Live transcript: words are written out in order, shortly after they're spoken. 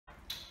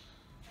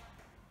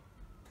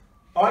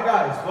Alright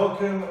guys,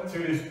 welcome to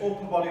this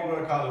upper body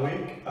workout of the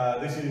week.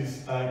 This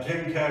is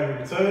Gym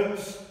Carrey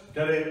returns.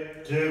 Get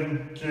it?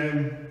 Gym,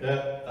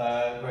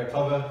 yeah, very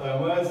clever play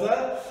on words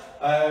there.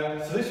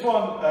 So this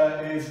one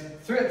is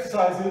 3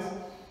 exercises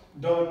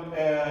done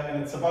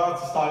in a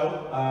Tabata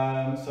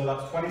style. So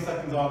that's 20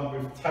 seconds on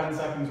with 10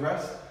 seconds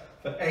rest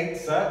for 8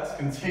 sets,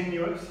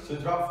 continuous. So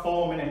it's about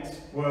 4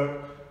 minutes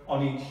work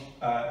on each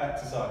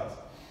exercise.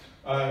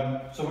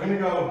 So we're going to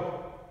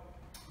go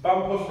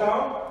band push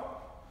down.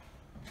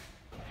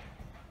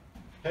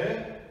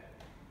 Here.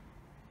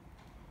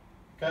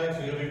 Okay,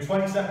 so you'll do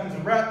 20 seconds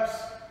of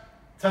reps,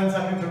 10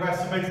 seconds of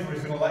rest. So basically we're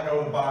just going to let go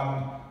of the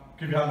band,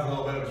 give your hands a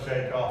little bit of a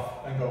shake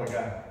off and go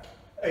again.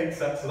 8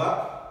 sets of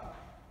that.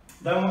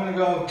 Then we're going to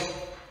go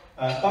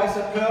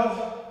bicep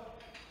curl.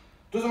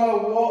 Doesn't matter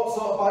what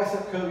sort of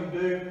bicep curl you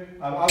do.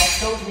 I've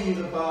chosen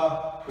either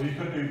bar, but you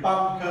could do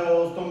band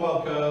curls,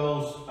 dumbbell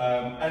curls,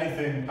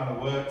 anything kind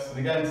of works. And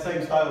again,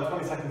 same style,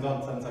 20 seconds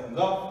on, 10 seconds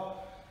off.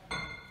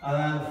 And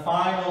then the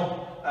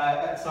final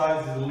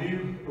exercise is a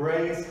Liu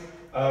raise,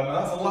 and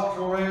that's a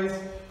lateral raise.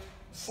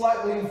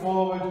 Slight lean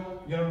forward,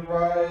 you're going to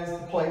raise the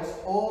plates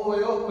all the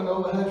way up and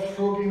overhead,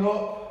 shrugging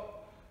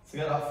up to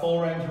get that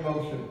full range of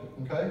motion,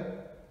 okay?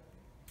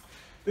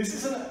 This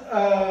isn't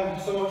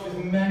so much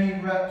as many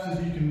reps as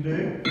you can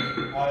do,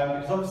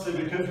 because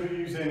obviously because we're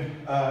using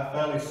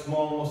fairly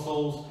small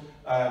muscles,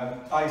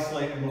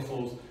 isolated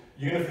muscles,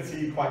 you're going to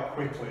fatigue quite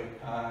quickly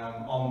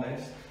on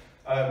this.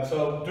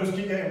 So just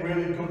keep getting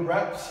really good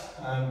reps,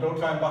 and don't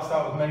try and blast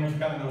out as many as you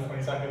can in those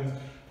 20 seconds.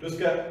 Just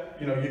get,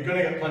 you're going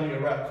to get plenty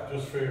of reps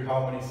just through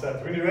how many sets.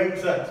 We're going to do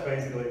 8 sets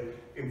basically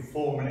in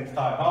 4 minutes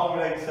time. How long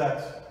would 8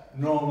 sets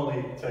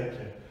normally take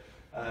you?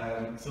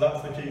 So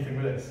that's the key thing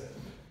with this.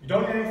 You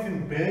don't need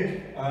anything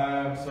big,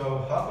 so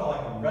I've got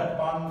like a red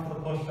band for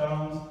the push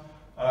downs.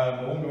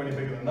 I won't go any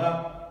bigger than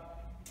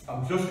that.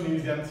 I'm just going to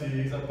use the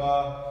MTEs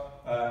bar.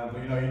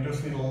 But you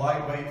just need a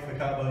lightweight for the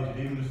kettlebell. You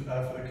could even just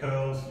for the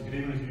curls, you could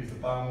even just use the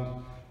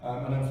band.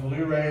 And then for the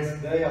Liu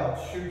raise, they are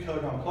 2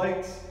 kilogram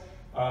plates,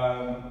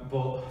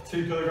 but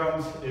 2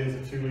 kilograms is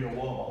a 2 litre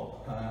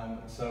water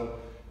bottle. So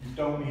you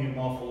don't need an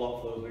awful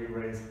lot for those Liu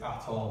raise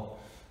at all,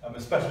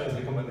 especially as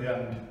we come at the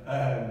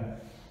end.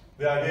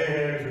 The idea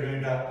here is we're going to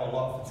get a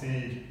lot of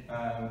fatigue,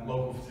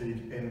 local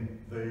fatigue in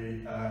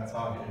the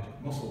targeted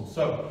muscles.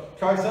 So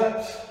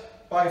triceps,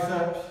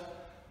 biceps,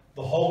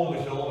 the whole of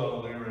the shoulder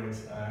on the Liu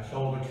raise,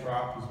 shoulder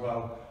trap as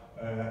well,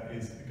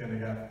 is going to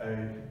get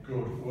a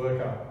good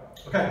workout.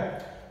 Okay,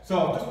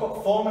 so I've just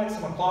put 4 minutes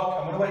on my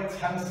clock. I'm going to wait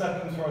 10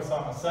 seconds before I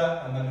start my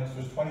set, and then it's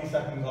just 20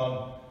 seconds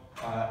on,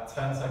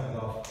 10 seconds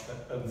off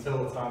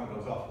until the time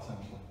goes off,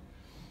 essentially.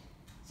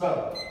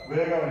 So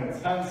we're going in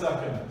 10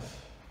 seconds.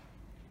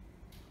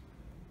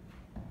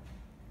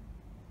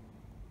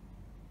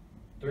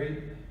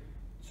 3,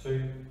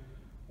 2,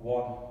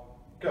 1,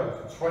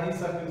 go. So 20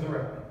 seconds of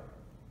rep.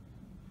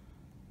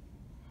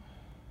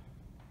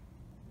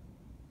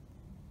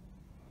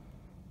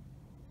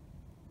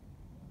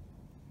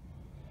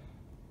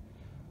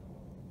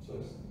 So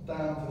it's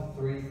down to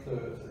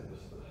 330.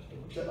 Just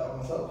double check that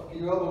myself.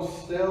 Keep your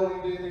elbows still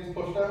when you're doing these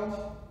push downs.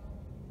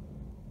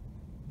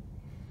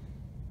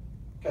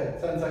 Okay,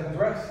 10 seconds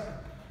rest.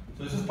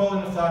 So it's just probably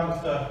enough time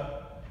just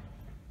to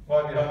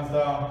wipe your hands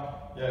down.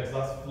 Yeah, so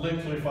that's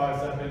literally 5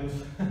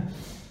 seconds.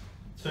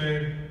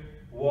 2,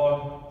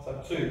 1,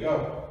 step 2,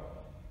 go.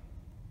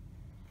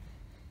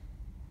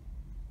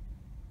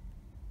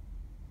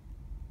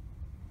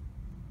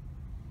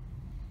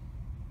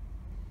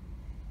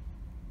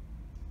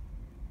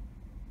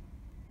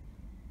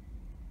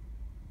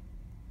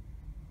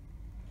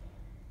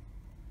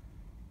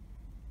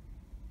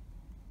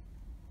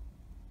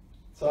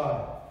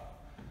 Time.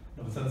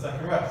 Another 10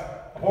 second rest.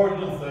 I've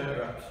already done 30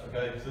 reps,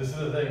 okay? So this is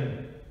the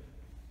thing.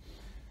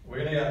 We're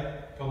going to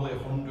get probably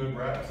 100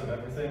 reps of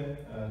everything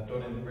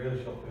done in a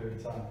really short period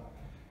of time.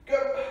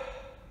 Go!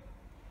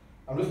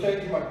 I'm just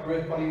changing my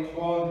grip on each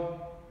one.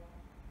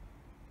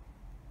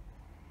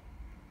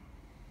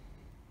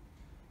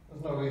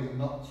 There's no reason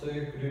not to.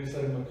 You could do the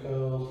same with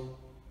curls.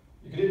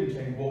 You could even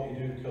change what you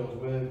do the curls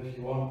with if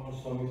you want, just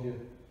as long as you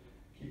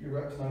keep your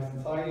reps nice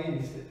and tiny and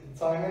you stick to the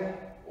timing.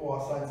 Oh,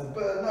 that signs of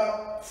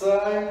burnout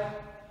time.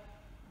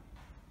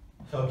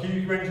 So keep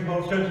your range of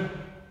motion.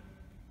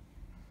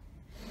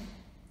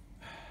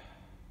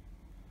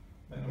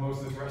 Make the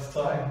most of this rest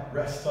time.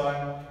 Rest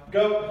time.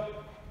 Go.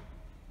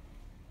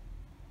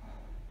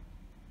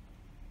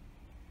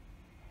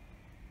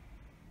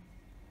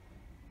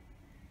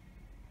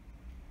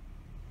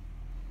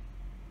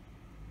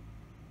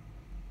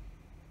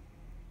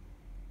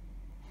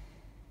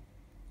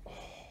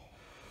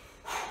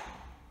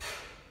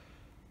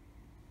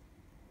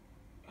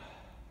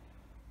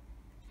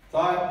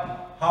 Time,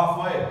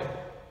 halfway.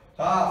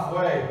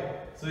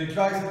 So your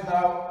triceps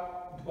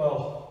now,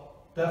 well,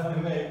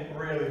 definitely me,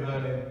 really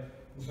burning.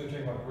 I'm just going to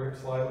change my grip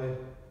slightly.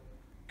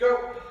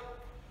 Go!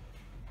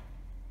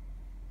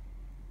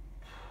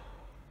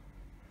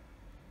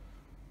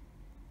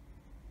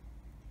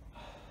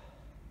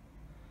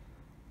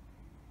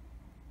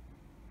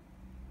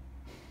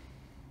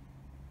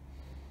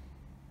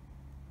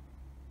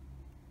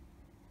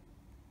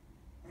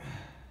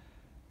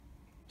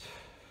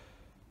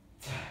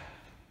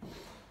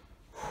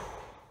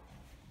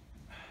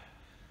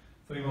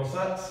 3 more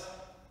sets.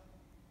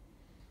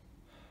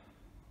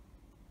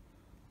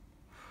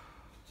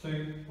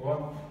 2,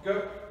 1,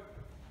 go.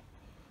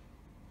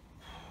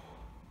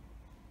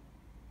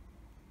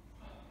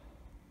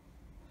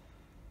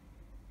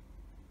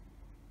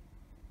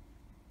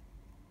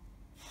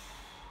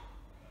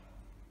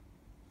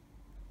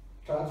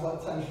 Try to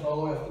let tension all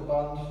the way off the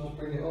band, just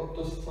bring it up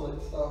just till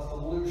it starts to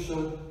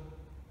loosen,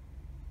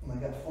 and then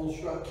get full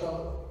stretch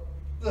on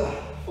it.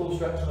 Full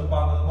stretch on the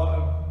band at the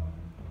bottom.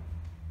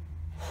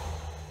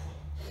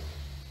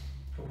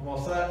 Couple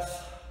more sets.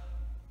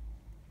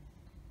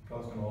 I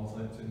was going to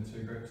alternate between the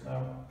 2 grips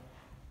now.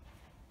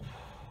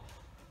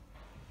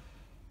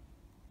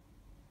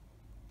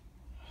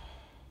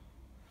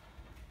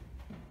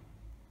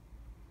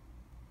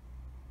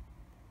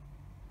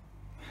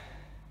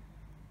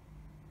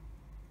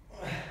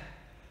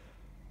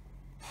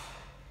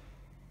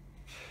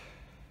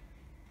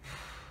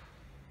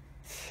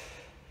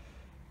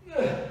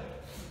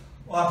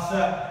 Last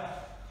set.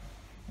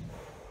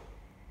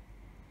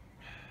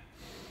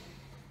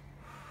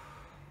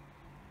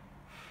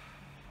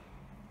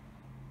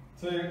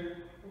 2,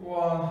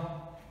 1,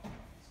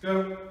 let's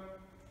go.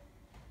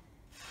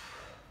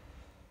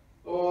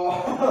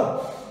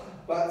 Oh,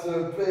 back to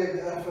a big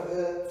effort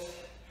hit.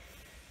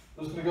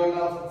 Just going to go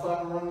now to the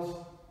time runs.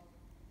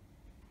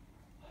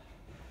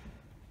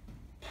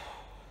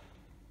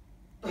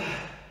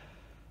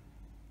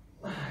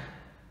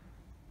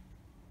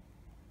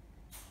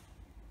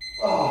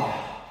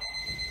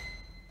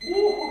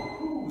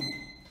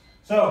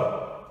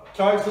 So,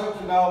 triceps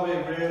should now be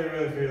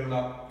really feeling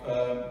that,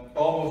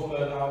 almost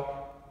burnt out.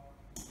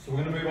 So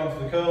we're going to move on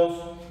to the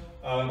curls.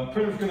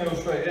 Pretty much going to go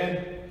straight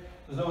in.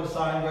 There's no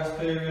assigned rest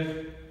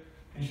period.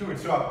 You shouldn't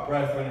be too out of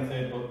breath or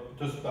anything, but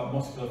just that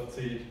muscular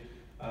fatigue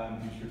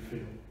you should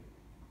feel.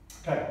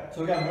 Okay,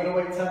 so again, we're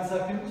going to wait 10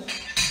 seconds.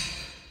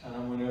 And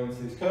then we're going to go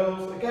into these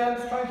curls. Again,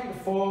 just try and keep the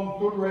form,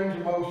 good range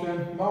of motion.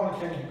 You might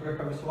want to change the grip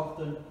every so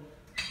often.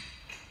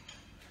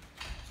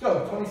 Let's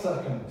go, 20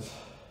 seconds.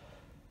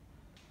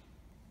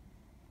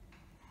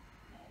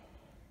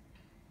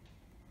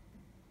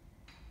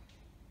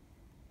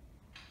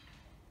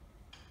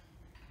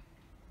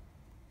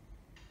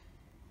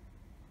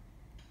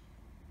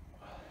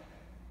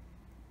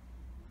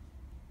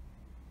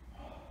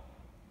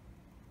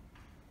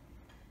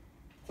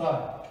 So,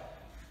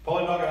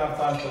 probably not going to have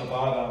time to put the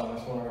bar down on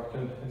this one, I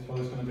reckon. It's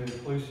probably just going to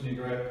be loosen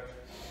your grip,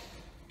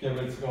 get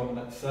ready to go on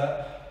the next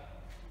set.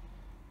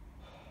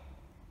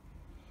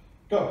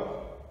 Go!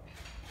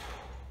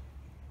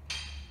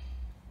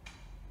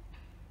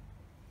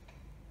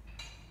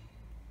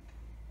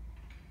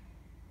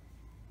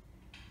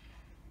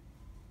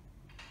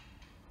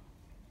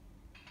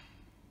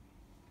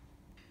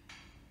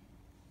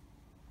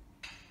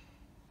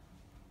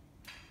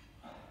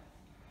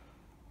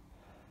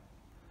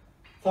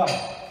 Time.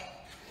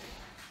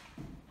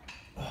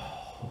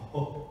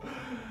 Oh,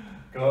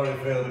 can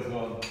already feel this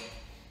one.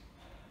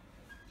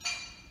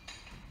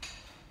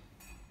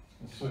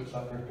 Just switch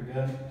that grip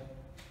again.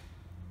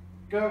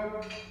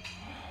 Go.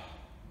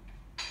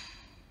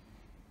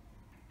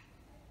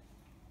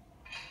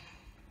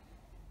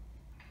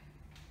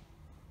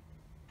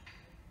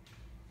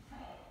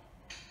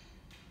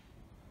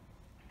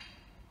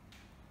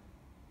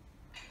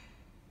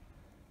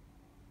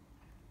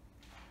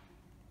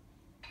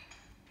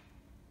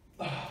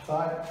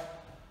 Tight.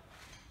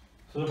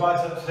 So the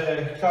biceps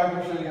here, try and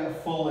make sure you get a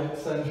full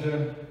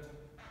extension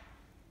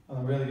and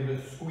then really give it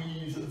a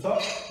squeeze at the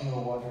top and a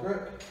wider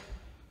grip.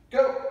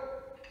 Go!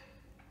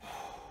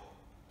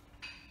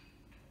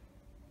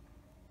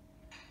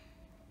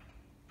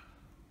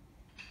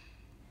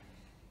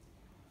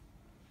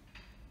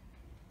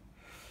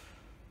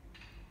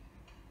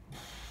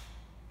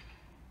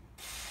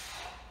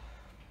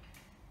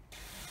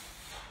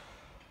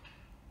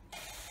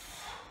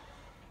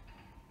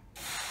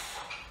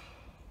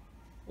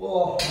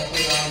 Oh,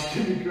 halfway down,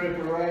 give me grip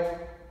right.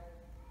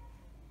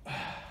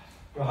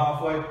 We're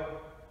halfway.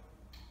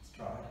 Let's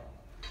try.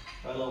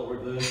 A little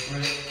reverse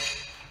grip.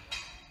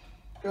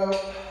 Go.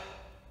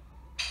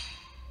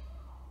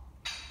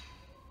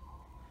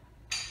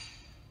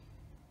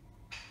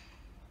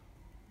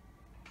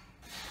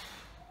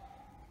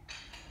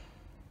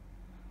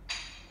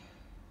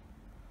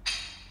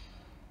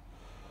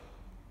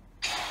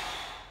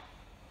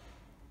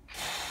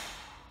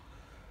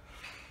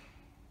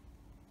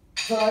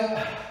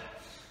 Time.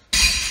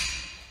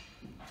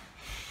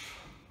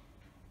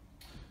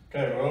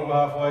 Okay, we're over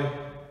halfway.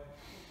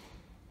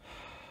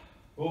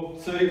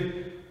 Up,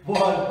 2,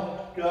 1,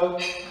 go.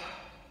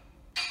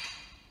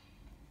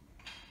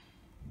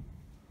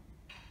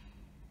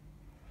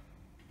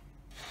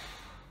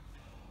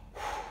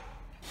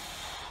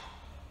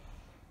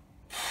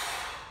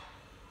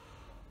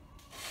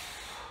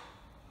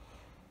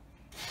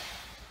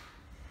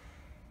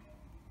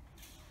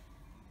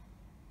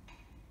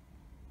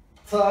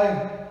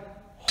 Time.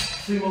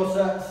 2 more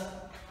sets.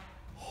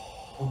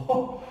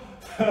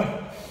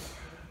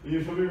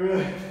 You should be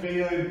really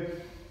feeling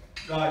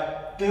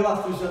like the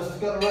last 2 sets. Let's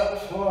get the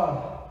reps. 1,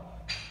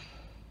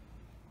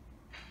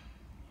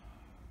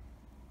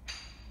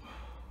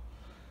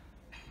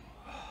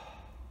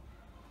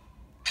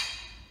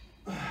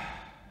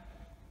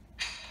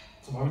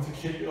 going to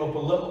kick it up a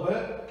little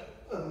bit,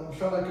 and I'm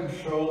trying to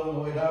control it on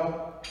the way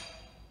down.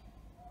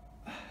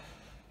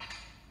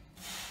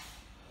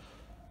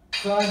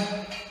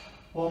 Time.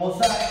 One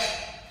more set.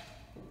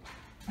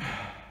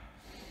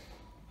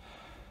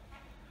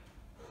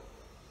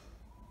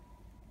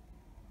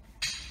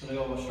 I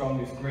got my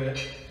strongest grip.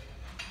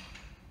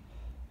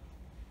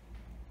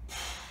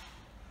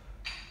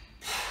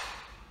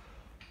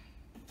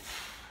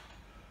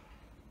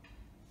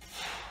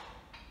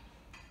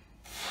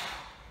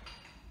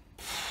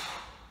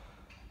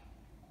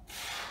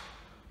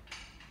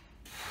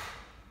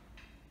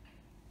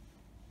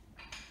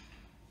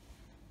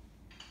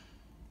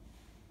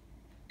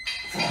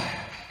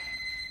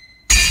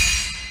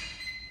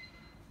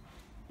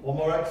 One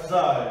more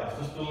exercise,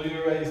 just a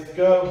linear raise to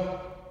go.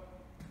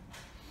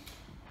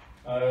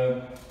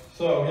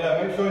 So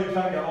yeah, make sure you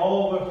kind of get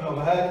all working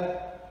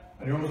overhead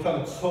and you're almost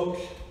trying to touch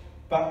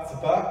back to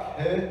back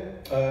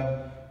here.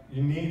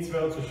 You need to be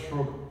able to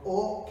shrug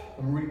up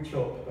and reach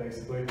up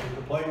basically with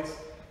the plates.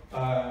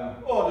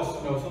 Or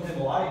just something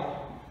light.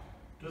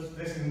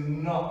 This is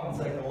not going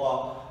to take a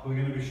lot. We're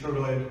going to be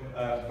struggling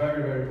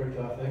very, very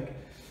quickly, I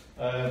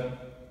think.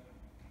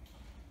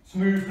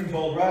 Smooth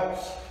controlled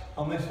reps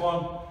on this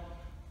one.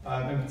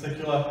 In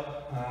particular,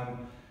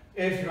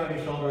 if you've got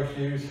any shoulder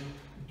issues,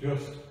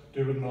 just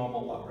do a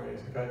normal lat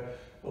raise, okay?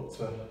 Up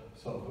to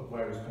sort of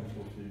where it's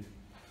comfortable for you.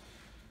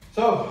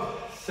 So,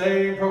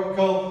 same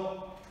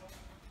protocol,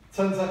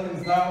 10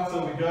 seconds now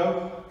till we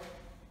go.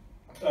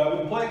 With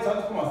the plates, I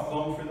just put my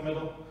thumb through the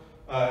middle.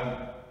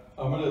 I'm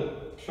going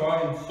to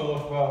try and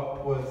talk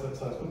about where this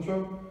exercise comes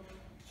from.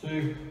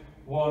 2,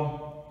 1,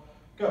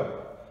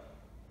 go.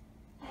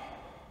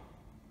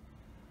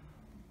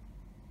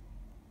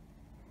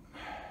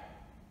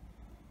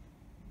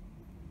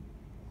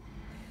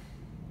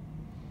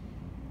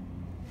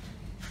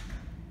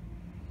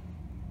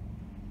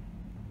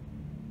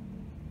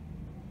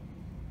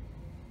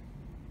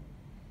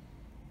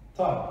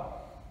 Time.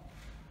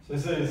 So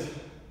this is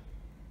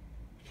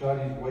a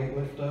Chinese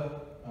weightlifter.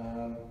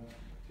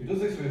 He does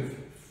this with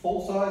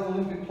full-size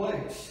Olympic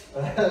plates.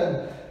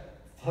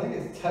 I think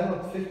it's 10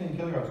 or 15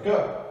 kilograms.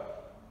 Go.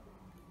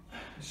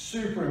 It's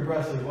super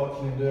impressive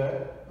watching him do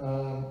it.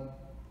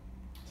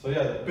 So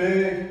yeah, the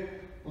big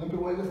Olympic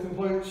weightlifting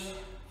plates,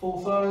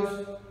 full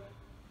size.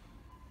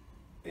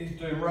 He's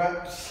doing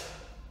reps.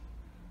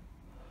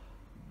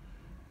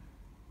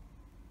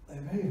 They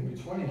may even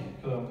be 20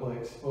 kilogram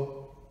plates, but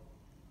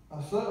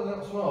I'm certainly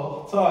not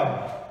small.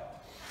 Time.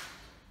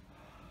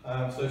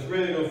 So it's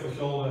really good for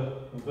shoulder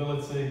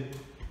mobility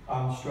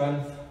and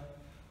strength.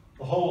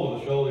 The whole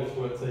of the shoulder is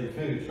work till you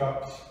feel your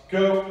traps.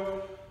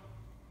 Go.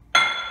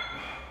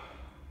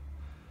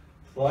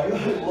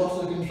 Slightly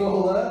loss of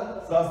control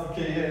there. So that's the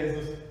key here.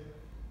 Is just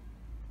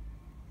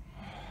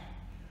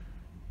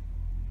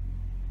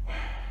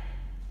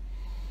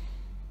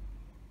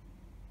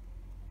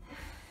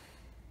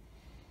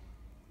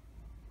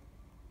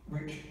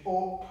reach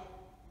up.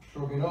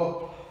 Shrugging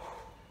up.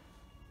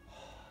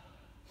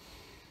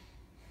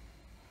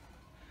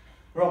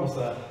 We're almost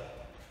there.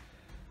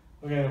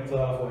 We're getting up to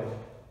halfway.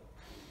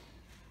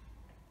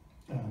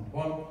 And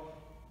 1.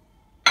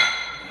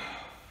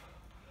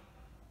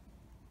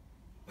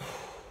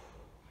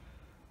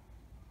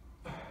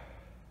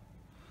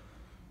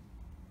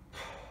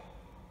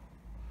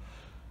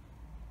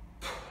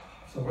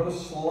 So I'm going to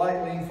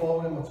slightly lean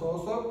forward in my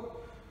torso.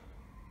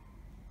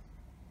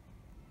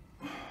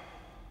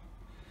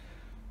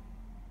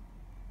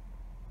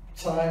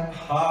 Time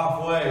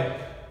halfway.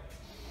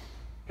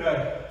 Okay.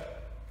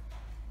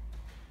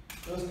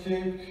 Just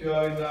keep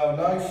going now.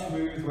 Nice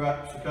smooth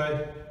reps,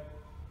 okay?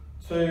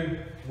 2,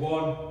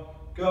 1,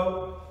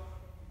 go.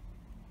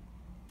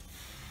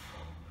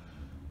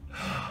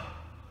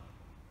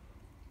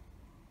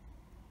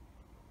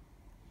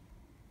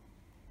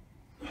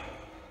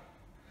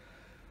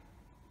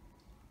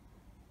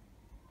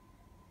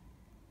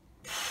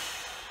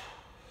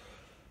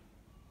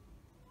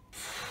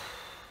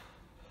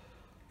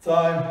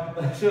 Time.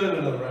 I should have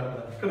done another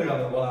rep there. Could have got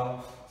that one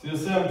out. So you'll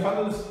see I'm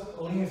trying to just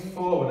lean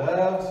forward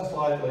ever so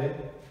slightly.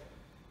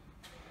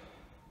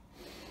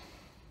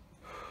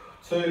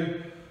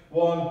 2,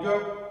 1,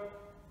 go.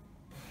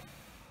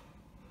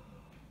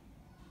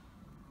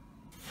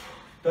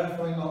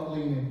 Definitely not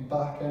leaning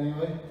back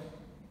anyway.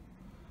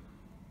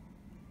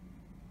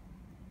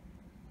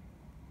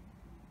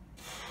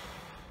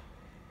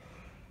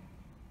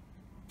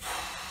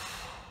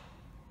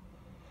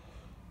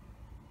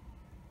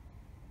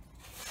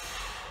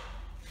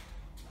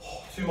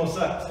 Two more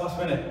sets, last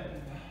minute.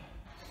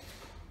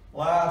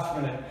 Last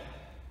minute.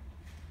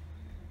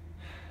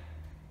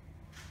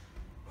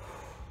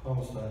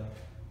 Almost there.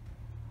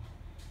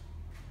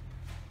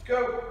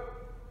 Go.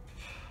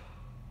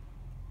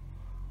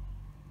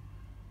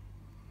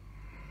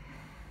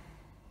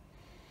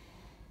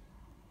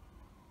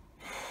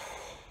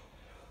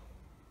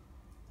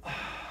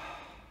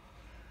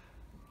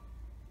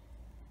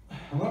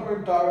 I'm not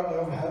very directly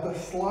overhead, they're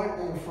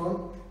slightly in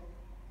front.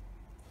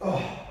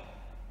 Oh.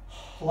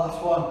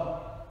 Last one.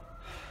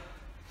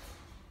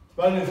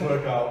 By this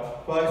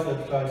workout,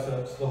 biceps,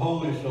 triceps, the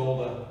whole of your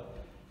shoulder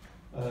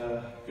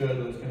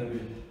girdle is going to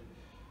be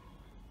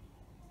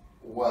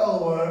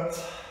well worked.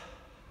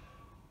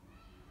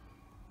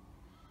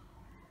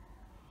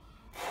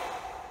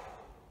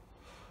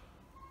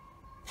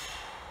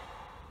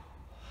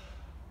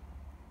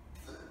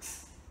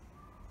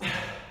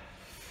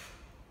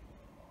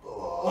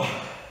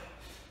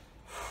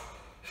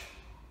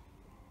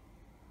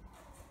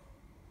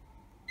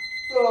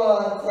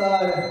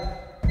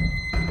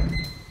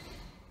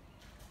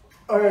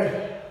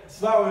 Okay,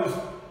 so that was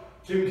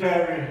Jim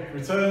Carrey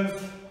returns.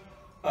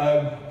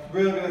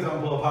 Real good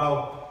example of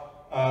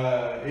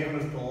how even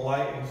as the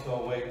lightest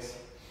sort of weights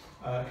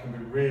can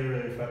be really,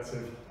 really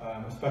effective,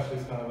 especially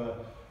as kind of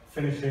a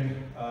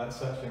finishing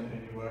section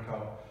in your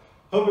workout.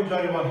 Hope you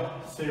enjoyed everyone.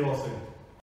 See you all soon.